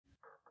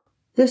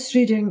This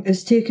reading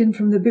is taken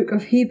from the book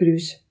of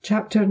Hebrews,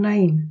 chapter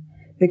 9,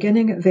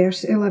 beginning at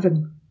verse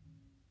 11.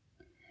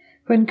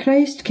 When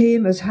Christ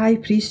came as high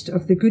priest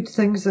of the good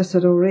things that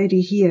are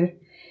already here,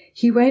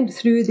 he went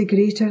through the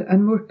greater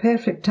and more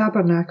perfect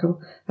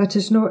tabernacle that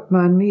is not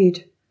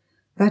man-made,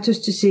 that is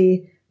to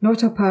say,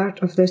 not a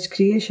part of this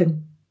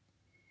creation.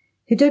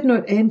 He did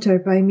not enter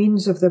by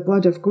means of the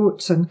blood of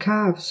goats and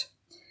calves,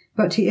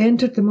 but he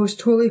entered the most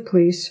holy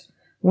place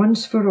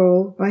once for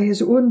all by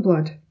his own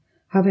blood,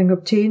 having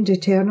obtained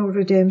eternal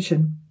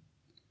redemption.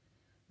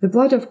 The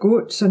blood of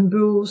goats and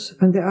bulls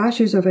and the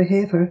ashes of a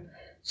heifer,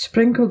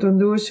 sprinkled on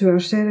those who are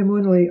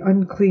ceremonially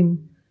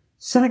unclean,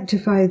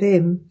 sanctify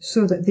them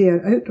so that they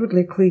are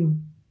outwardly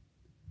clean.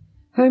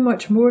 How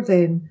much more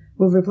then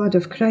will the blood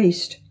of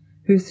Christ,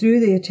 who through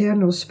the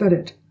eternal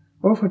Spirit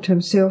offered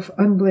himself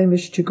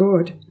unblemished to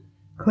God,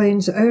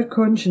 cleanse our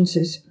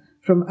consciences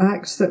from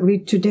acts that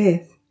lead to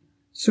death,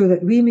 so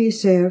that we may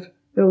serve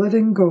the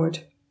living God.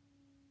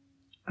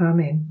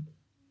 Amen.